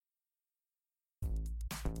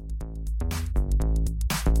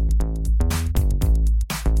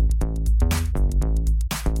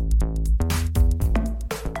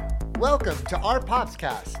welcome to our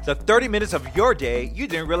Popscast. The 30 minutes of your day you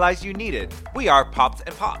didn't realize you needed. We are Pops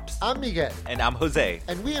and Pops. I'm Miguel. And I'm Jose.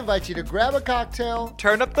 And we invite you to grab a cocktail,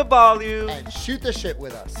 Turn up the volume, and shoot the shit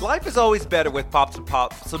with us. Life is always better with Pops and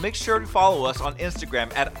Pops, so make sure to follow us on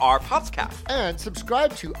Instagram at our Popscast. And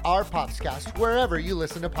subscribe to our Popscast wherever you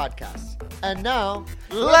listen to podcasts. And now,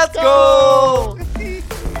 let's go!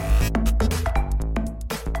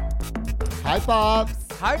 Hi, Pops.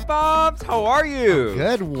 Hi, Pops. How are you?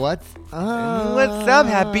 Good. What's up? What's up?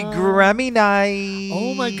 Happy Grammy night.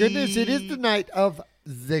 Oh, my goodness. It is the night of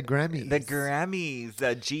the Grammys. The Grammys,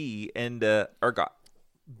 the G and the ERGOT.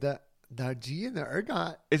 The G and the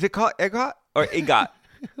ERGOT. Is it called ERGOT or EGOT?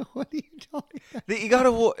 What are you talking about? The EGOT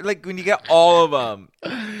award, like when you get all of them,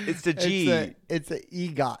 it's the G. It's a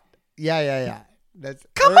EGOT. Yeah. That's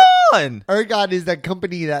Come on. ERGOT is the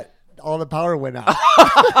company that all the power went out.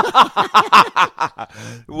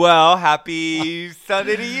 Well, happy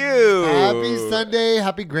Sunday to you. Happy Sunday.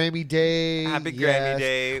 Happy Grammy Day. Happy Grammy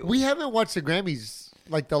Day. We haven't watched the Grammys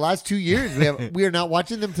like the last 2 years. We are not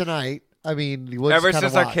watching them tonight. I mean, ever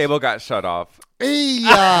since our cable got shut off.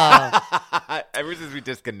 Yeah. Ever since we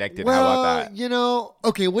disconnected. Well, how about that? you know,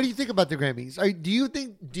 okay, what do you think about the Grammys? Do you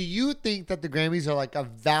think that the Grammys are like a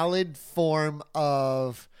valid form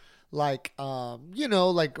of like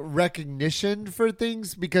like recognition for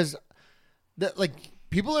things? Because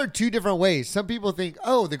people are two different ways. Some people think,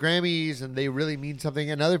 oh, the Grammys and they really mean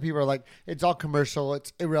something, and other people are like, it's all commercial,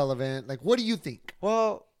 it's irrelevant. Like, what do you think?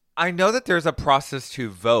 Well, I know that there's a process to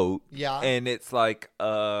vote. Yeah. And it's like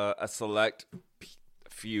a select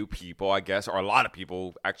few people, I guess, or a lot of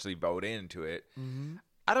people actually vote into it. Mm-hmm.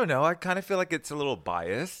 I don't know. I kind of feel like it's a little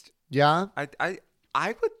biased. Yeah. I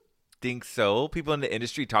would think so. People in the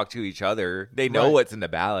industry talk to each other. They know what's in the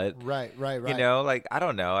ballot. Right. You know, like, I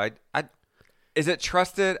don't know. Is it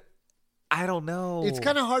trusted? I don't know. It's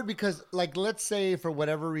kind of hard because, like, let's say for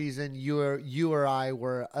whatever reason you or I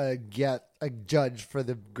were a judge for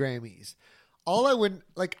the Grammys. All I would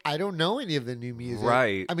I don't know any of the new music.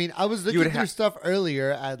 Right. I mean, I was looking through stuff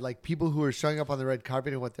earlier at like people who were showing up on the red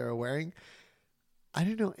carpet and what they were wearing. I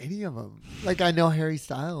didn't know any of them. Like, I know Harry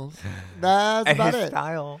Styles. That's and about his it.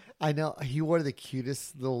 Style. I know he wore the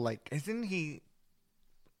cutest little like. Isn't he?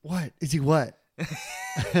 What is he? What?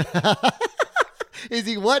 Is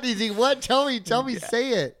he what? Is he what? Tell me. Yeah.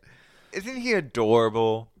 Say it. Isn't he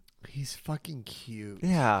adorable? He's fucking cute.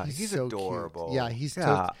 Yeah, he's so adorable. Cute. Yeah, he's.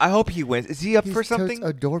 I hope he wins. Is he up for something?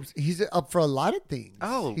 Adorable. He's up for a lot of things.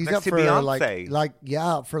 Oh, he's next up to for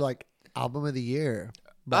Beyonce. for album of the year.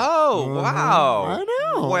 But, wow! I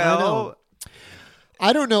know. Well,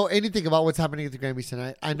 I don't know anything about what's happening at the Grammys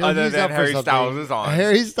tonight. I know other he's than up Harry for something. Styles is on.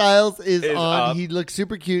 Harry Styles is on. Up. He looks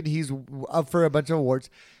super cute. He's up for a bunch of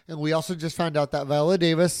awards. And we also just found out that Viola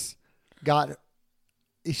Davis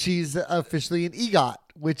she's officially an EGOT,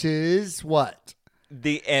 which is what?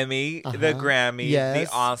 The Emmy, the Grammy, the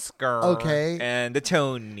Oscar, and the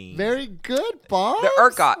Tony. Very good, Bob. The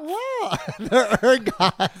ERGOT. Wow. The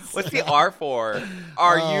ERGOT. What's the R for?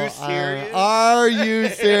 Are you serious? Are you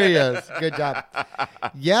serious? Good job.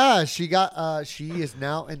 Yeah, she is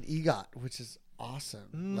now an EGOT, which is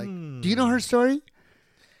awesome. Like, do you know her story?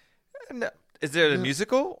 No. Is it a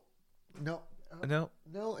musical? No.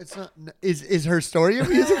 No, it's not. Is her story a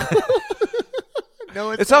musical?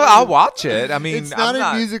 No, it's not. I'll watch it. I mean, it's not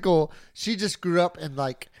a musical. She just grew up and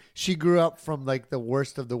she grew up from the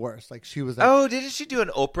worst of the worst. Like, she was like, oh, didn't she do an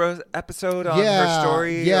Oprah episode on her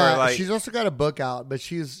story? Yeah, she's also got a book out, but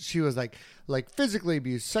she was like physically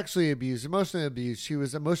abused, sexually abused, emotionally abused. She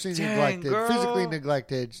was emotionally neglected, physically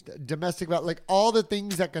neglected, domestic violence, like all the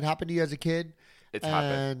things that could happen to you as a kid. It's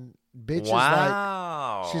happened. Bitch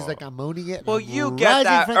wow. is she's like, I'm owning it. Well, you get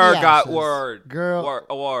that ERGOT award.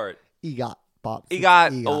 Award. EGOT. Bob.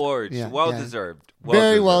 EGOT awards. Yeah, well deserved.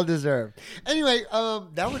 Very well deserved. Anyway,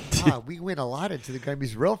 that was we went a lot into the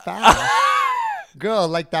Grammys real fast. Girl,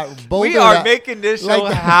 like that boulder. We are making this show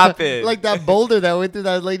happen. Like that boulder that went through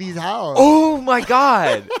that lady's house. Oh my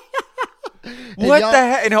God. What the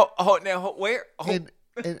heck? Where?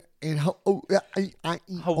 In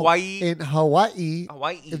Hawaii. In Hawaii.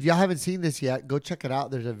 If y'all haven't seen this yet, go check it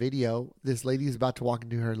out. There's a video. This lady is about to walk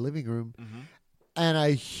into her living room, and a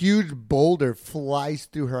huge boulder flies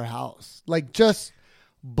through her house. Like, just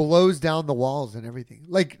blows down the walls and everything.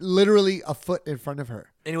 Like, literally a foot in front of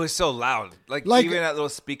her. And it was so loud. Like even that little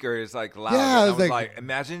speaker is loud. Yeah, I was like,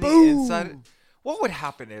 imagine boom. the inside. What would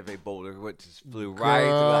happen if a boulder just flew right through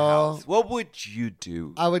the house? What would you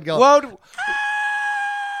do? I would go.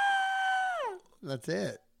 That's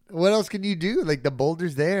it. What else can you do? Like, the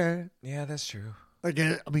boulder's there. Yeah, that's true. Like,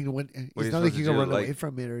 I mean, it's not like you can run away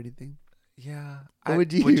from it or anything. Yeah.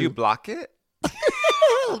 Would Would you block it?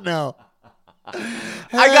 Hell no. I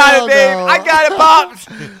got it, babe. no. I got it, pops.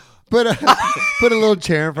 Put a little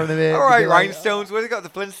chair in front of it. All right, Be like, rhinestones. What do they got? The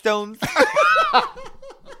Flintstones.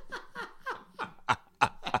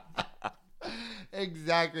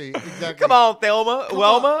 Exactly. Come on, Thelma.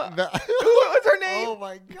 Wilma. What's her name? Oh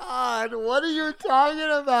my God! What are you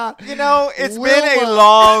talking about? You know, it's been Wilma. a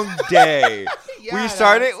long day. Yeah, We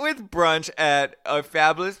started with brunch at a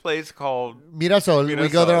fabulous place called Mirasol. We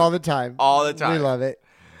go there all the time. All the time. We love it.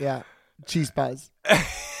 Yeah, cheese buzz.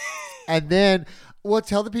 And then, well,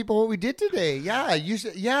 tell the people what we did today. Yeah, you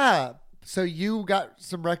should. Yeah. So you got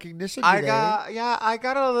some recognition today. I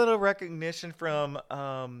got a little recognition from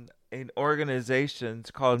an organization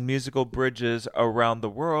called Musical Bridges Around the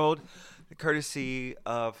World, courtesy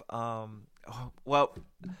of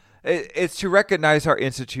it's to recognize our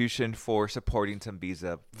institution for supporting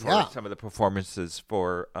Tembiza for some of the performances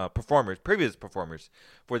for previous performers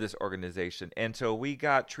for this organization. And so we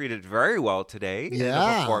got treated very well today in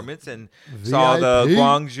the performance and saw the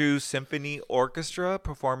Gwangju Symphony Orchestra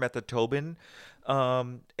perform at the Tobin.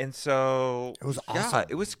 And so it was awesome. Yeah,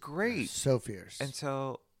 it was great. So fierce. And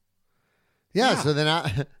so so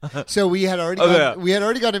then so we had already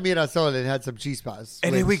gone to Mirasol and had some cheese buzz.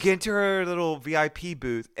 And then we get into our little VIP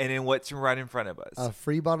booth, and then what's right in front of us? A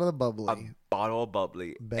free bottle of bubbly. A bottle of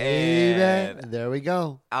bubbly. Baby. And there we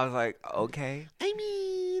go. I was like, okay. I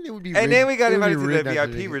mean, it would be And then we got invited to the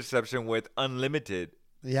VIP reception with unlimited.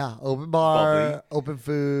 Yeah, open bar, bubbly. open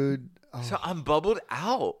food. Oh. So I'm bubbled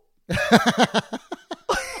out.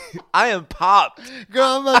 I am popped. Girl,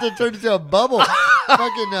 I'm about to turn into a bubble.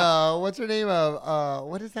 Fucking, what's her name?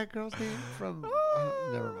 What is that girl's name from?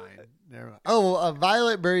 Never mind. Oh,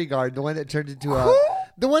 Violet Beauregard, the one that turned into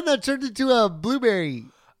a blueberry.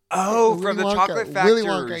 Oh, Willy from the Wonka. Chocolate Factory. Willy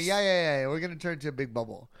Wonka. Yeah. We're gonna turn into a big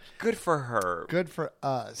bubble. Good for her. Good for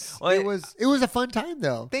us. Well, it was a fun time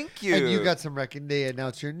though. Thank you. And you got some they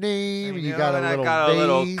announced your name, and you got I got a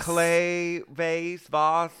little clay vase,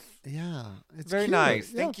 boss. Yeah, it's very cute.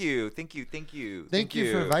 nice. Yeah. Thank you. Thank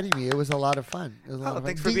you for inviting me. It was a lot of fun. Thanks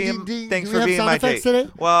Ding, for being ding, ding. thanks Do for we being have my sound effects date.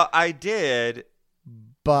 today? Well, I did,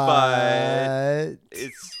 but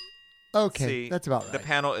it's okay. see, That's about right. The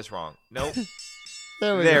panel is wrong. Nope.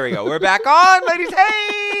 There we go. We're back on, ladies.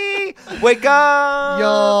 Hey, wake up,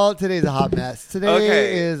 y'all. Today's a hot mess.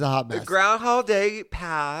 Today is a hot mess. The Groundhog Day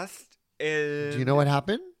passed. And do you know what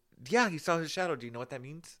happened? Yeah, he saw his shadow. Do you know what that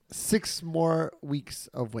means? 6 more weeks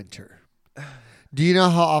of winter. Do you know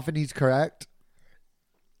how often he's correct?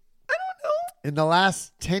 I don't know. In the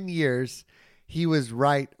last 10 years, he was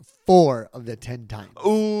right 4 of the 10 times.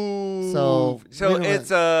 Ooh. So it's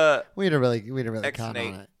a we didn't really count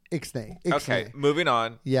on it. Ixnay. Okay, moving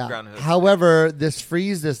on. Yeah. However, this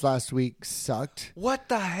freeze this last week sucked. What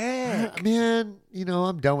the heck? Man,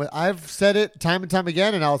 I'm done with I've said it time and time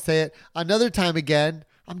again, and I'll say it another time again.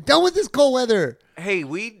 I'm done with this cold weather. Hey,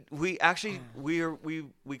 we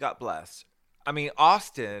got blessed. I mean,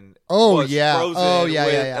 Austin. Oh was yeah. Frozen Oh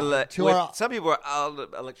yeah. with some people are out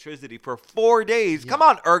of electricity for 4 days. Yeah. Come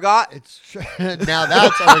on, ERGOT. It's now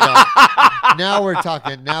that's ERGOT. Now we're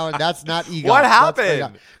talking. Now that's not EGOT. What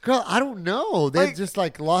happened? Girl, I don't know. They just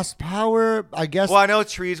lost power. I guess. Well, I know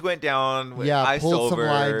trees went down. With ice pulled over.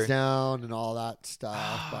 some lines down and all that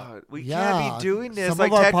stuff. We can't be doing this.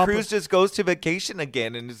 Ted Cruz just goes to vacation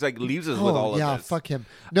again and just leaves us with all of this. Yeah, fuck him.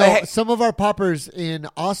 No, some of our poppers in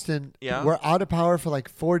Austin were out of power for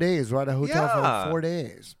 4 days. We're at a hotel for 4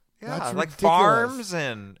 days. Yeah, that's ridiculous. Farms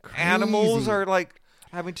and animals are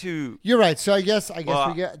having to. You're right. So I guess we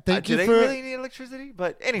get. Thank you do for. they really need electricity?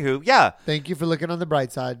 But anywho, yeah. Thank you for looking on the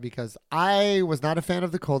bright side, because I was not a fan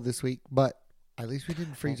of the cold this week, but at least we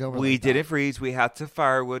didn't freeze over. We didn't freeze. We had some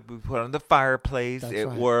firewood. We put on the fireplace. That's it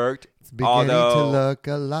right. worked. It's beginning to look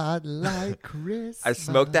a lot like Christmas. I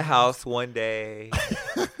smoked the house one day.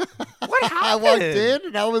 What happened? I walked in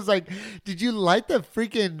and I was like, "Did you light the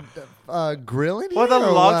freaking grill in here?" Well, the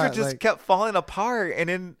logs just kept falling apart, and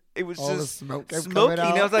then it was just smoking. And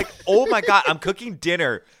I was like, "Oh my god, I'm cooking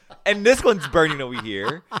dinner, and this one's burning over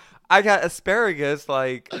here." I got asparagus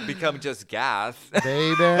become just gas,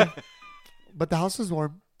 baby. But the house was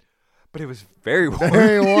warm. But it was very warm.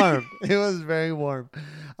 Very warm. It was very warm.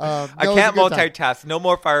 I can't multitask. No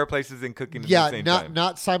more fireplaces and cooking at the same time.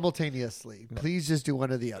 Not simultaneously. Please just do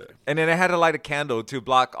one or the other. And then I had to light a candle to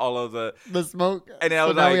block all of the smoke. And I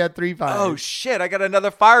was now we had 3 fires. Oh shit! I got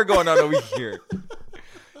another fire going on over here.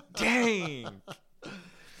 Dang.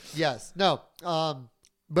 Yes. No.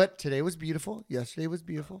 But today was beautiful. Yesterday was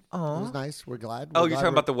beautiful. Aww. It was nice. We're glad. You're talking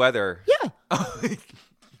about the weather. Yeah.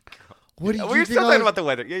 What did you We're still talking about the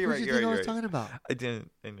weather. Yeah, you're right. What did you think I was talking about? I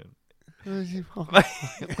didn't.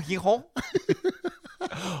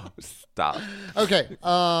 Stop. Okay.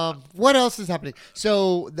 What else is happening?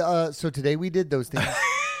 So today we did those things.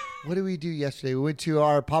 What did we do yesterday? We went to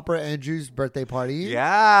our Papa Andrew's birthday party. Yeah.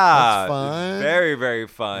 That's fun. Very, very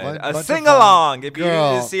fun. A sing-along. If you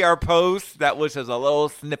didn't see our post, that was just a little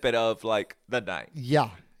snippet of like the night. Yeah.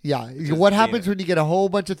 What happens when you get a whole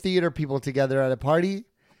bunch of theater people together at a party?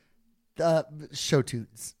 Show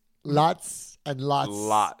tunes. Lots and lots.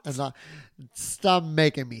 And lots. Stop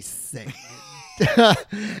making me sing.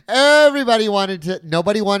 Nobody wanted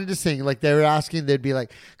to sing. Like they were asking, they'd be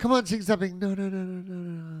like, come on, sing something.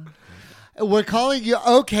 No. We're calling you.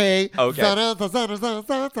 Okay.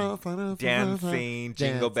 Dancing,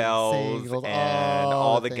 jingle bells, and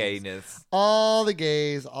all the gayness. All the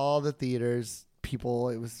gays, all the theaters,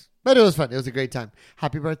 people. But it was fun. It was a great time.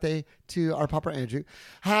 Happy birthday to our Papa Andrew.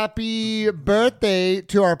 Happy birthday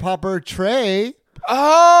to our Papa Trey.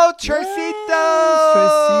 Oh, Treycito!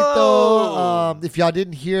 Yes, Treycito. If y'all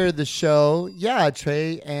didn't hear the show,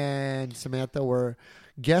 Trey and Samantha were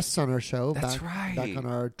guests on our show. That's right. Back on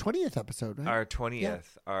our 20th episode, right? Our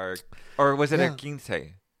 20th. Or was it a quince?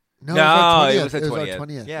 No, it was a 20th. It was our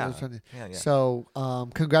 20th. Yeah. It was 20th. Yeah. So,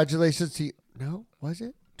 congratulations to you. No, was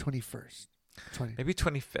it? 21st. Maybe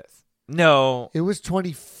 25th. No. It was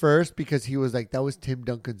 21st because he was like, that was Tim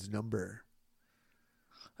Duncan's number.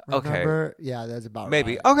 Remember? Okay. Yeah, that's about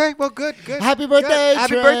maybe. Right. Okay, well, good. Happy birthday, good.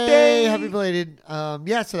 Happy birthday. Happy belated.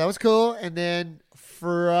 So that was cool. And then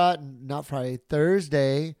for, not Friday,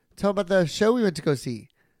 Thursday, tell about the show we went to go see.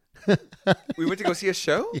 We went to go see a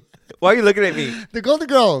show? Yeah. Why are you looking at me? The Golden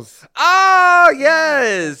Girls. Oh,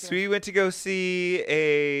 yes. We went to go see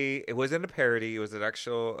it wasn't a parody. It was an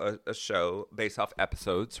actual a show based off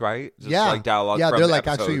episodes, right? Just like dialogue from they're like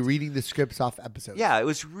episodes. Actually reading the scripts off episodes. Yeah, it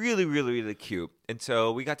was really, really, really cute. And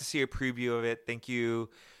so we got to see a preview of it. Thank you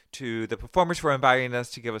to the performers for inviting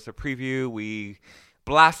us to give us a preview. We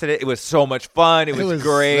blasted it. It was so much fun. It was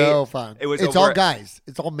great. So fun. It's all guys.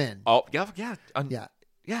 It's all men. Oh, yeah.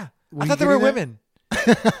 Yeah. I thought they were women.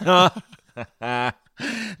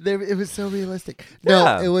 It was so realistic.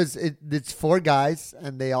 No, it's four guys,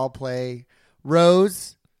 and they all play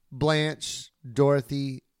Rose, Blanche,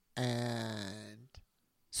 Dorothy, and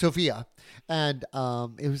Sophia. And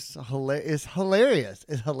it was hilarious.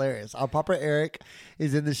 It's hilarious. Our Papa Eric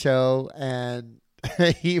is in the show, and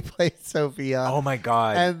he plays Sophia. Oh my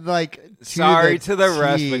God. And like, sorry to the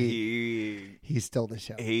rest, but he stole the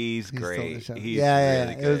show. He's great. He's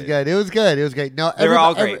really good. It was good. No, they were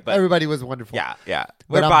all great. Everybody was wonderful. Yeah.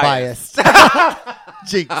 But I'm biased.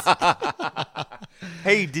 Jinx.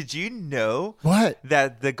 Hey, did you know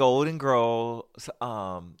that the Golden Girls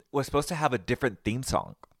was supposed to have a different theme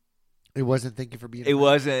song? It wasn't Thank You for Being a Friend. It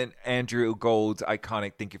wasn't Andrew Gold's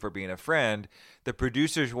iconic Thank You for Being a Friend. The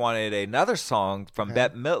producers wanted another song from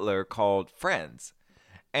Bette Midler called Friends.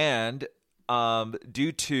 And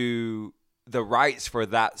due to the rights for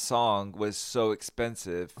that song was so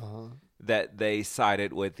expensive that they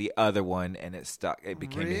sided with the other one, and it stuck. It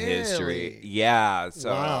became a history. Yeah.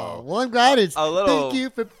 So wow. Well, I'm glad it's a little. Thank you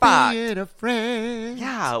for being a friend.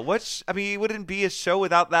 Yeah. It wouldn't be a show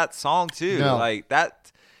without that song too. No. Like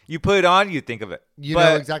that. You put it on, you think of it. You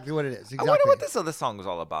know exactly what it is. Exactly. I wonder what this other song was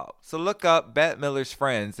all about. So look up Bette Midler's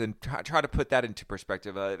Friends and try to put that into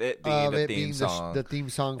perspective of it being the theme song. The theme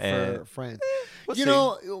song for Friends. We'll you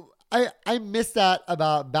know, I miss that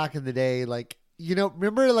about back in the day. Like, you know,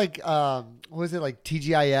 remember like, what was it, like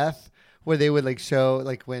TGIF, where they would like show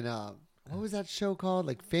like when, what was that show called?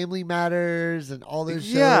 Like Family Matters and all those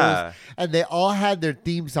shows. Yeah. And they all had their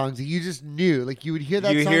theme songs. And you just knew. Like you would hear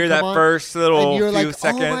that song come on, first little few like,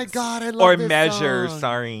 seconds. Oh my God, I love this Measure, song.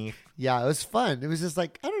 sorry. Yeah, it was fun. It was just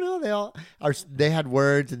like, I don't know. They had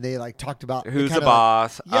words and they like talked about. Who's the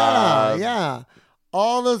boss? Yeah.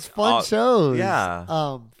 All those fun shows.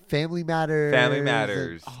 Yeah. Family Matters.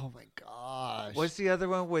 And, oh my gosh. What's the other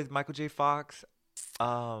one with Michael J. Fox?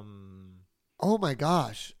 Oh my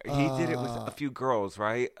gosh! He did it with a few girls,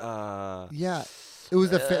 right? Yeah, it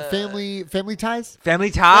was the Family Ties.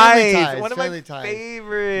 Family Ties. One of my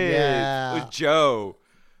favorites. Yeah, with Joe.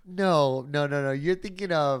 No. You're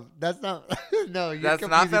thinking of that's not. No, that's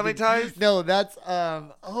not Family Ties. No, that's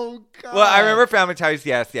Oh God. Well, I remember Family Ties.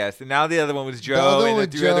 Yes. And now the other one was Joe and the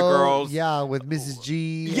three other girls. Yeah, with Mrs.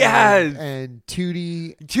 G. Yes. And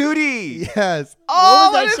Tootie. Oh, Yes.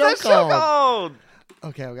 what is that show called?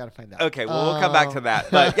 Okay, we gotta find out. Okay, well, we'll come back to that.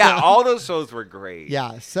 But yeah, all those shows were great.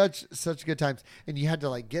 Yeah, such good times, and you had to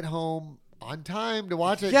like get home on time to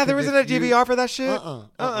watch it. Yeah, there wasn't a DVR for that shit. Now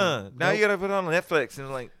Nope. you gotta put it on Netflix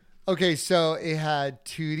and like. Okay, so it had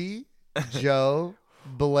Tootie, Joe,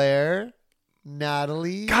 Blair,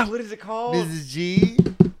 Natalie. God, what is it called? Mrs. G.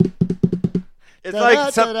 It's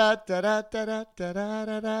like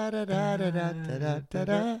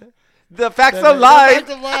the facts of life.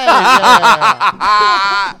 Yeah.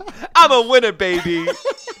 I'm a winner, baby.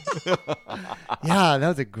 Yeah, that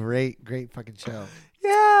was a great fucking show.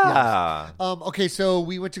 Yeah. Okay, so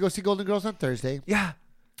we went to go see Golden Girls on Thursday. Yeah.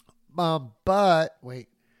 But wait.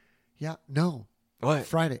 Yeah, no. What?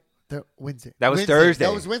 Friday. Wednesday. That was Wednesday. Thursday.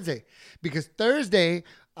 That was Wednesday. Because Thursday,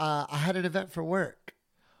 I had an event for work.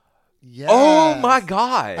 Yeah. Oh my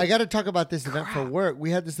God. I got to talk about this event for work. We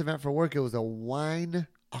had this event for work. It was a wine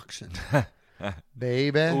auction.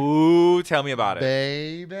 Baby. Ooh, tell me about it.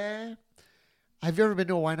 Baby. Have you ever been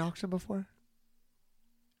to a wine auction before?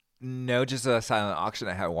 No, just a silent auction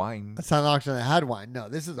that had wine. A silent auction that had wine. No,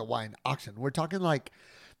 this is a wine auction. We're talking like,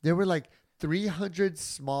 there were like 300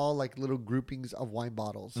 small like little groupings of wine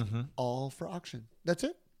bottles, all for auction. That's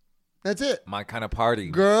it. That's it. My kind of party.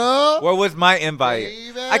 Girl. What was my invite?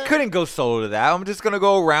 Baby. I couldn't go solo to that. I'm just going to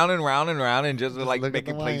go round and round and round and just like look at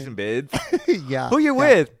making the placing wine. bids. Yeah. Who you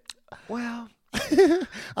with? Well,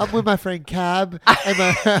 I'm with my friend Cab.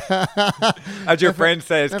 And as your friend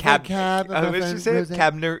says, my friend Cab. And my what did she friend say?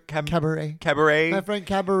 Roseanne. Cabaret. My friend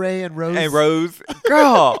Cabaret and Rose. And Rose.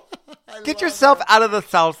 Girl, get love yourself her. out of the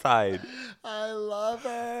South Side. I love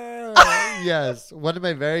her. Yes. One of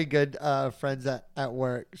my very good friends at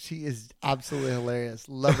work. She is absolutely hilarious.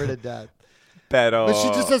 Love her to death. But she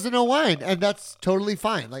just doesn't know wine. And that's totally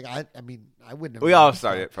fine. Like, I mean, I wouldn't have. We all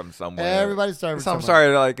started from somewhere. Everybody started from Some somewhere.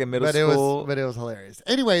 started like in middle school. But it was hilarious.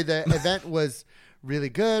 Anyway, the event was really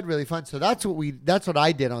good, really fun. So that's what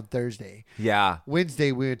I did on Thursday. Yeah.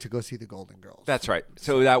 Wednesday, we went to go see the Golden Girls. That's right.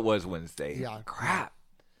 So that was Wednesday. Yeah. Crap.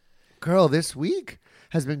 Girl, this week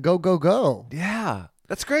has been go, go, go. Yeah.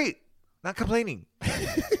 That's great. Not complaining.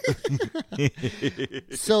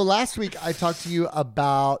 So last week I talked to you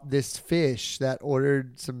about this fish that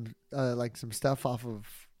ordered some stuff off of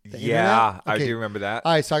the internet. I Okay. do remember that.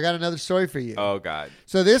 All right, so I got another story for you. Oh, God.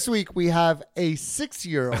 So this week we have a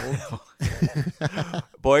 6-year-old,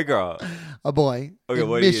 Boy, girl. a boy Okay, in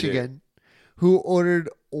what did you do? Michigan, who ordered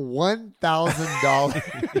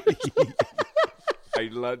 $1,000. I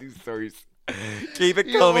love these stories. Keep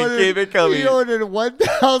it coming. Keep it coming. He ordered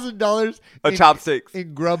 $1,000 A chopsticks.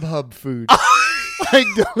 in GrubHub food, like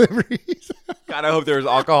deliveries. God, I hope there was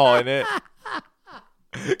alcohol in it.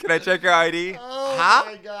 Can I check your ID? Oh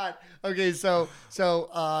my God. Okay, so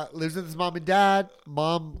lives with his mom and dad.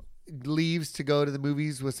 Mom leaves to go to the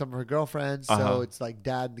movies with some of her girlfriends. So it's like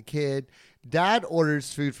dad and the kid. Dad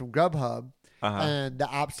orders food from GrubHub, and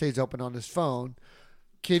the app stays open on his phone.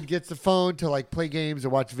 Kid gets the phone to like play games or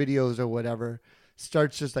watch videos or whatever.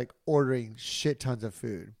 Starts just like ordering shit tons of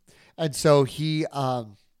food, and so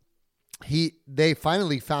they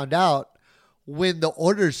finally found out when the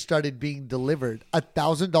orders started being delivered,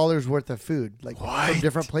 $1,000 worth of food, like from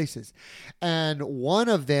different places. And one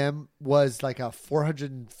of them was like a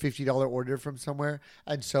 $450 order from somewhere.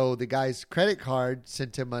 And so the guy's credit card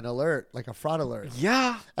sent him an alert, like a fraud alert.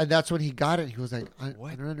 Yeah. And that's when he got it. He was like, I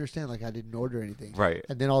don't understand. Like, I didn't order anything. Right.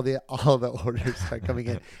 And then all the orders start coming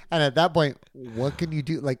in. And at that point, what can you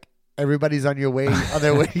do? Like, everybody's on their way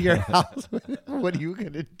to your house. What are you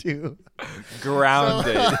gonna do?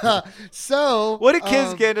 Grounded. So what do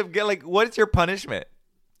kids get? Like, what is your punishment?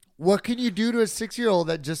 What can you do to a 6-year-old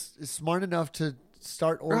that just is smart enough to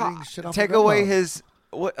start ordering shit off? Take away his.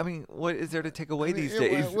 What I mean, what is there to take away these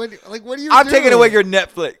days? What do you? I'm taking away your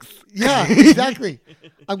Netflix. Yeah, exactly.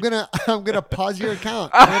 I'm gonna pause your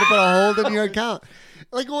account. I'm gonna put a hold on your account.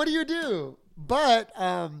 Like, what do you do? But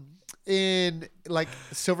in like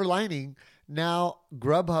silver lining, now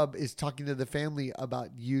GrubHub is talking to the family about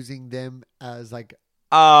using them as like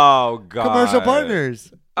commercial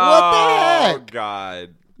partners. What the heck? Oh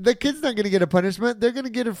God! The kid's not gonna get a punishment. They're gonna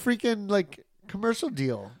get a freaking like commercial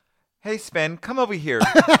deal. Hey Sven, come over here.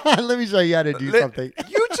 Let me show you how to do something.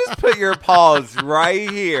 You just put your paws right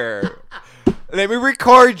here. Let me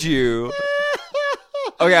record you.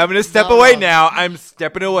 Okay, I'm gonna step away now. I'm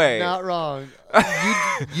stepping away. Not wrong.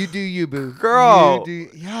 You do you, boo. Girl.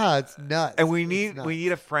 Yeah, it's nuts. And we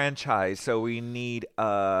need a franchise, so we need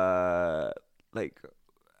like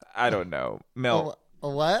I don't know, milk. A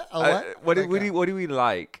what? What do we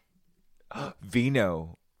like?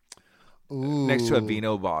 Vino. Ooh. Next to a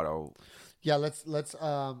vino bottle. Yeah, let's put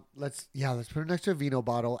it next to a vino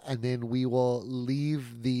bottle, and then we will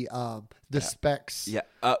leave the specs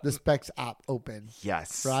the specs app open.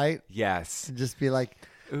 Yes. Right? Yes. And just be like,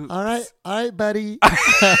 oops. All right, buddy.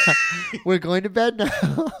 We're going to bed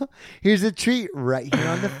now. Here's a treat right here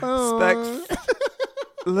on the phone. Specs.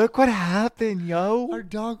 Look what happened, yo. Our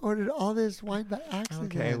dog ordered all this wine by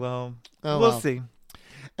accident. Okay, well, we'll see.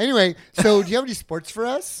 Anyway, so do you have any sports for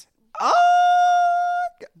us?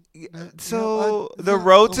 So the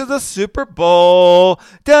road to the Super Bowl.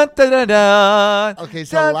 Dun, dun, dun, dun. Okay,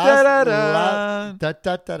 so last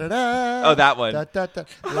that one.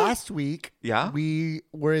 Last week, Yeah, we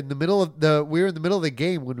were in the middle of the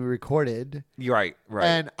game when we recorded. You're right.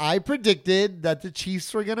 And I predicted that the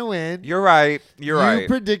Chiefs were going to win. You're right. You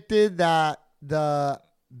predicted that the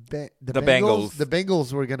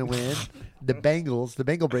Bengals were going to win. The Bengal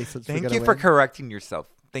bracelets. Thank you for correcting yourself.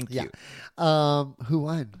 Thank you. Who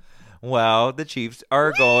won? Well, the Chiefs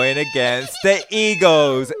are going against the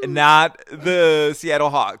Eagles, not the Seattle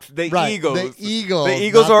Hawks. The Eagles. The Eagles. The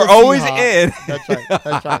Eagles are always in.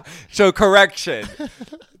 That's right. So correction.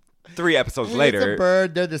 3 episodes later. It's a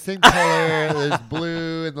bird. They're the same color. There's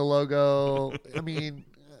blue in the logo. I mean,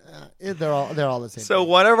 they're all the same. So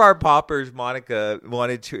one of our poppers, Monica,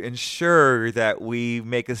 wanted to ensure that we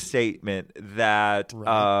make a statement that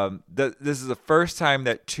this is the first time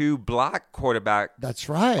that 2 black quarterbacks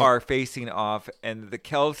are facing off, and the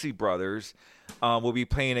Kelsey brothers will be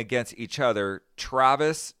playing against each other.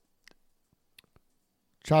 Travis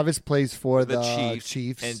plays for the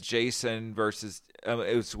Chiefs. And Jason versus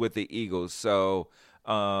it was with the Eagles. So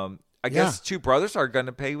I guess 2 brothers are going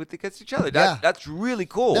to play against each other. That's really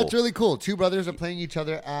cool. That's really cool. 2 brothers are playing each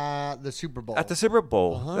other at the Super Bowl.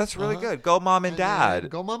 That's really good. Go mom and dad.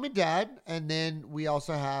 Go mom and dad. And then we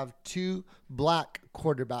also have 2 black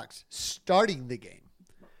quarterbacks starting the game.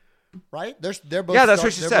 Right? They're both. Yeah, that's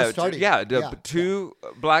what she said. Yeah, 2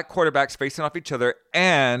 black quarterbacks facing off each other.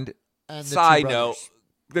 And side note,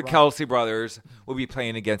 the Kelsey brothers will be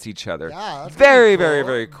playing against each other. Yeah, that's very, cool. very,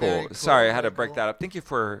 very cool. Very cool. Sorry, I had to break that up. Thank you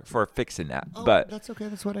for fixing that. But that's okay.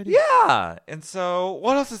 That's what I do. Yeah. And so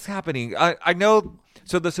what else is happening? I know.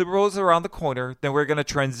 So the Super Bowl is around the corner. Then we're going to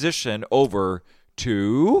transition over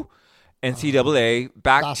to NCAA,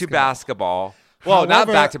 back to basketball. Well, not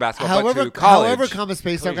back to basketball, but to college. However, Common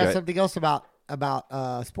Space, I've got something else about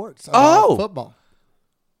sports. About football.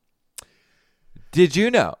 Did you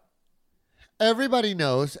know? Everybody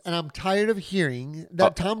knows, and I'm tired of hearing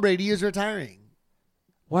that Tom Brady is retiring.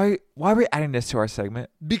 Why are we adding this to our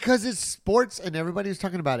segment? Because it's sports, and everybody's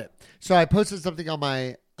talking about it. So I posted something on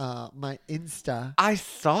my Insta. I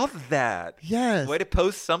saw that. Yes. Way to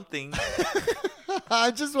post something.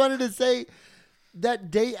 I just wanted to say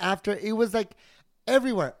that day after, it was like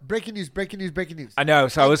everywhere. Breaking news. I know.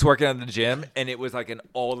 So I was working at the gym, and it was like in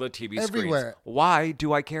all the TV everywhere. Screens. Why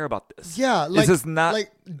do I care about this? Yeah. This is not.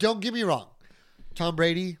 Don't get me wrong. Tom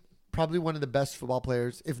Brady, probably one of the best football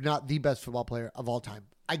players, if not the best football player of all time.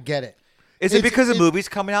 I get it. Is it because of movies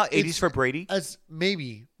coming out, 80s for Brady?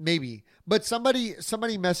 Maybe. But somebody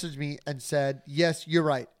messaged me and said, yes, you're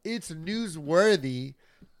right. It's newsworthy,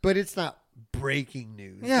 but it's not breaking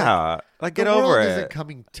news. Yeah. Get over it. The world isn't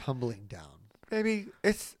coming tumbling down. Baby,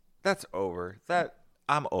 that's over.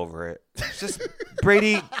 I'm over it. It's just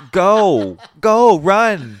Brady, go,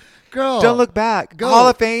 run. Girl, don't look back. Go. Hall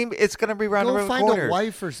of Fame, it's going to be around the corner. Go find a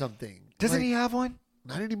wife or something. Doesn't he have one?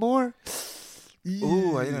 Not anymore.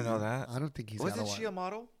 Ooh, I didn't know that. I don't think he's got one. Wasn't she a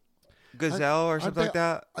model? Gazelle or something like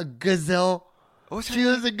that? A gazelle. She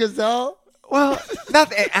was a gazelle? Well,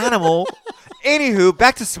 not an animal. Anywho,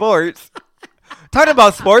 back to sports. Talking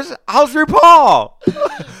about sports, how's RuPaul?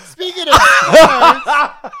 Speaking of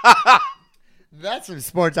sports, that's some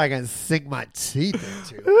sports I can sink my teeth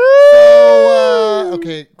into. So,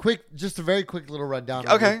 okay, just a very quick little rundown.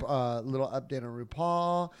 Okay. Little update on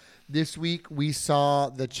RuPaul. This week we saw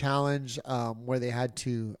the challenge where they had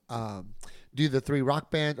to do the 3 rock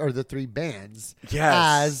bands or the 3 bands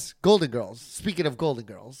as Golden Girls. Speaking of Golden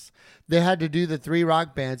Girls, they had to do the 3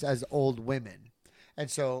 rock bands as old women. And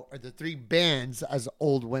so, or the 3 bands as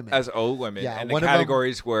old women. As old women. Yeah, and the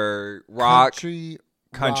categories were rock,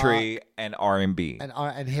 country, rock, and R&B.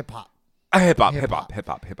 And hip-hop. Hip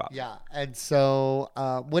hop. Yeah. And so,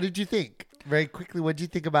 what did you think? Very quickly, what did you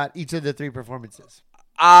think about each of the 3 performances?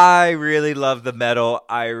 I really loved the medal.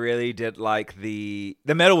 I really did like the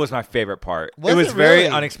medal was my favorite part. It was very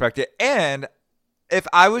unexpected. And if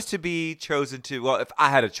I was to be chosen if I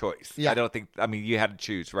had a choice, I don't think, you had to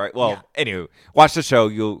choose, right? Well, anyway, watch the show.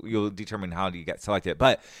 You'll determine how you get selected.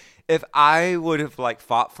 But if I would have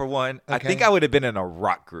fought for one, I think I would have been in a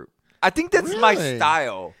rock group. I think that's my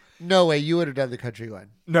style. No way. You would have done the country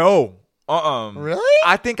one. No. Really?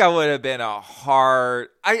 I think I would have been a hard.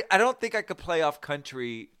 I don't think I could play off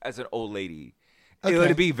country as an old lady. It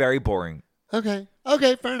would be very boring. Okay.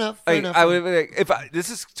 Fair enough. I would this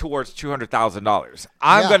is towards $200,000.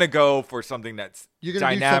 I'm gonna go for something that's you're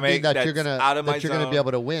gonna dynamic, do something that's you're gonna out of my that you're zone. gonna be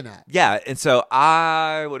able to win at. Yeah, and so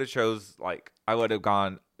I would have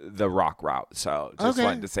gone the rock route. So just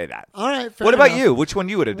wanted to say that. All right. What about you? Which one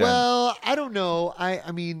you would have done? Well, I don't know.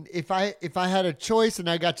 I mean, if I had a choice and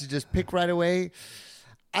I got to just pick right away,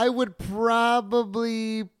 I would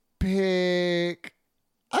probably pick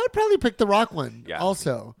the rock one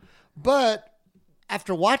also. But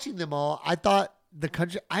after watching them all, I thought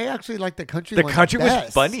I actually liked the country one. The country best.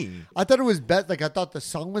 was funny. I thought it was best. Like, I thought the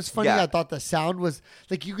song was funny. Yeah. I thought the sound was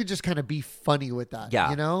like, you could just kind of be funny with that. Yeah.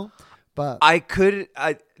 You know? But I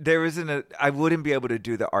wouldn't be able to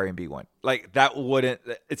do the R&B one. Like, that wouldn't,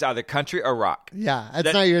 it's either country or rock. Yeah.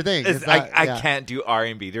 That's not your thing. I can't do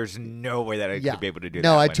R&B. There's no way that I could be able to do that.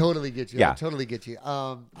 No, I one. totally get you. Yeah. I totally get you.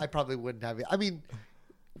 I probably wouldn't have it. I mean,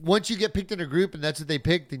 once you get picked in a group and that's what they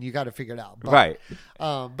picked, then you got to figure it out. But, right.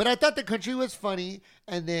 But I thought the country was funny.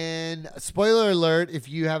 And then, spoiler alert, if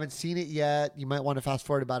you haven't seen it yet, you might want to fast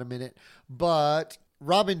forward about a minute. But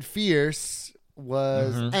Robin Fierce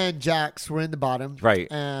and Jax were in the bottom. Right.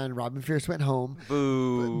 And Robin Fierce went home.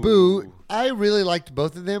 Boo. I really liked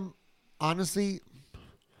both of them. Honestly,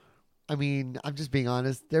 I mean, I'm just being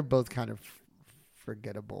honest. They're both kind of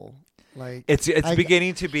forgettable. Like, it's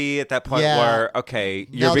beginning to be at that point where, okay,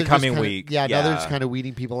 you're becoming weak. Now they're just kind of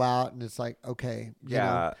weeding people out, and it's like, okay. You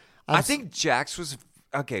know, I think Jax was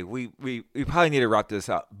okay. We probably need to wrap this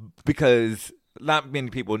up because not many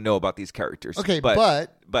people know about these characters. Okay,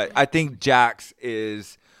 but I think Jax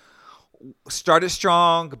started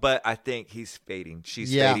strong, but I think he's fading.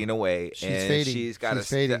 She's fading away. She's got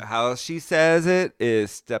to. How she says it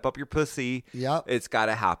is, step up your pussy. Yep. It's got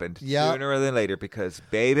to happen sooner than later because,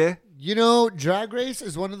 baby. You know, Drag Race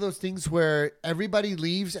is one of those things where everybody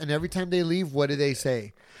leaves, and every time they leave, what do they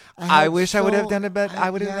say? I wish I would have done it better. I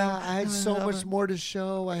would have. I had so much more to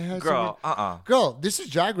show. I had girl. Girl, this is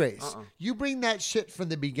Drag Race. You bring that shit from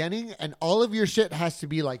the beginning, and all of your shit has to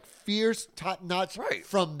be like fierce, top notch,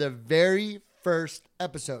 from the very first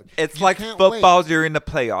episode. It's like football during the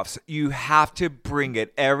playoffs. You have to bring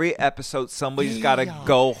it every episode. Somebody's got to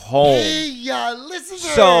go home. Listen to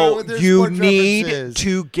so you need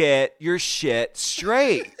to get your shit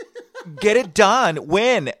straight. Get it done.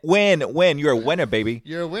 Win. You're a winner, baby.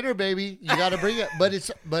 You're a winner, baby. You got to bring it. But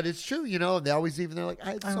it's true. You know, they always leave and they're like,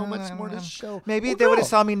 I had so much more to show. Maybe they would have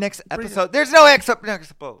saw me next episode. There's no except.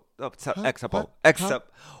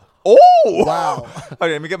 Oh! Wow.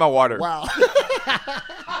 Okay, let me get my water. Wow.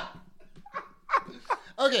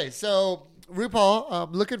 Okay, so RuPaul,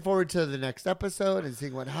 I'm looking forward to the next episode and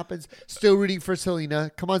seeing what happens. Still rooting for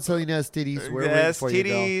Selena. Come on, Selena's titties. We're waiting for you,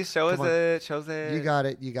 girl. Titties. Show us it. You got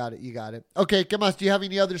it. Okay, come on. Do you have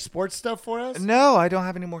any other sports stuff for us? No, I don't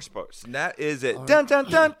have any more sports. And that is it. Dun, dun,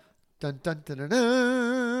 dun. Dun, dun, dun, dun,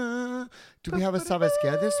 dun. Do we have a Sabbath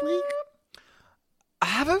Scare this week? I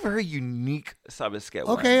have a very unique Sabbath Scare.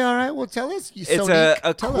 Okay, all right. Well, tell us. It's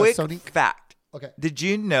a quick fact. Okay. Did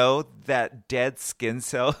you know that dead skin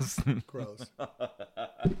cells? Gross.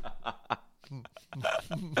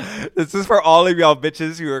 This is for all of y'all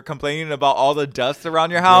bitches who are complaining about all the dust around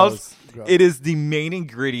your house. Gross. It is the main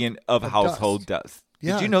ingredient of household dust.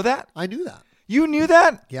 Yeah. Did you know that? I knew that. You knew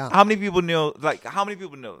that? Yeah. How many people know? How many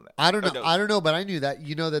people know that? I don't know. I don't know, but I knew that.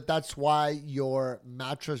 You know that's why your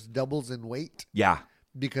mattress doubles in weight? Yeah.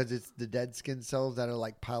 Because it's the dead skin cells that are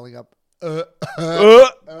like piling up.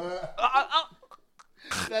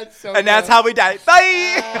 That's so and that's how we died.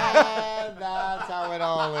 Bye. That's how it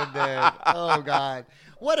all ended. Oh, God.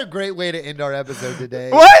 What a great way to end our episode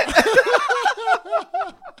today. What?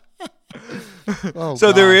 Oh, so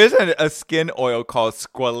God. there is a skin oil called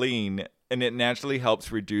squalene, and it naturally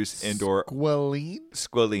helps reduce indoor... Squalene?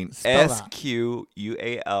 Squalene. Spell that.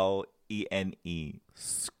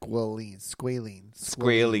 Squalene.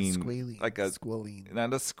 Squalene. Like a squalene.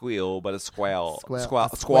 Not a squeal, but a squall.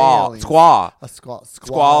 Squalene. Squalene.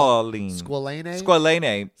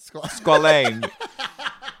 Squalene.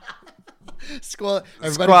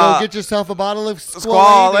 Everybody go get yourself a bottle of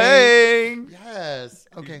squalene. Yes.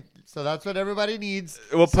 Okay. So that's what everybody needs.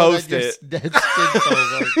 We'll post it. Dead skin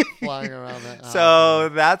cells are flying around that house. So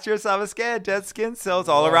that's your Sabbath Scare. Dead skin cells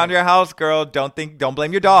all around your house, girl. Don't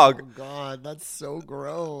blame your dog. Oh, God. That's so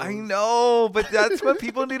gross. I know, but that's what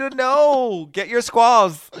people need to know. Get your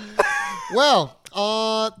squalls. Well,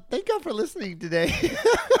 thank y'all for listening today.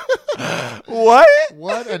 What?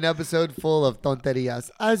 What an episode full of tonterias,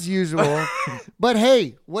 as usual. But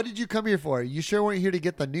hey, what did you come here for? You sure weren't here to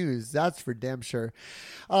get the news. That's for damn sure.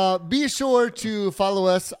 Be sure to follow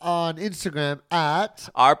us on Instagram at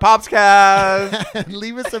Our Popscast. and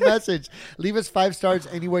leave us a message. Leave us 5 stars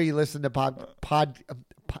anywhere you listen to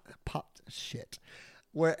shit.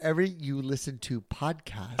 Wherever you listen to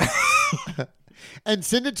podcasts. And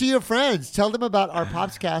send it to your friends. Tell them about our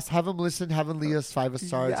Popscast. Have them listen. Have them leave us 5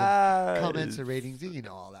 stars and comments and ratings. And you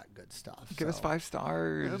know, all that good stuff. Give us 5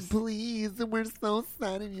 stars. Please. We're so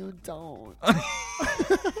sad if you don't.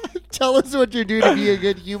 Tell us what you're doing to be a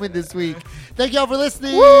good human this week. Thank y'all for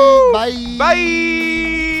listening. Woo! Bye. Bye.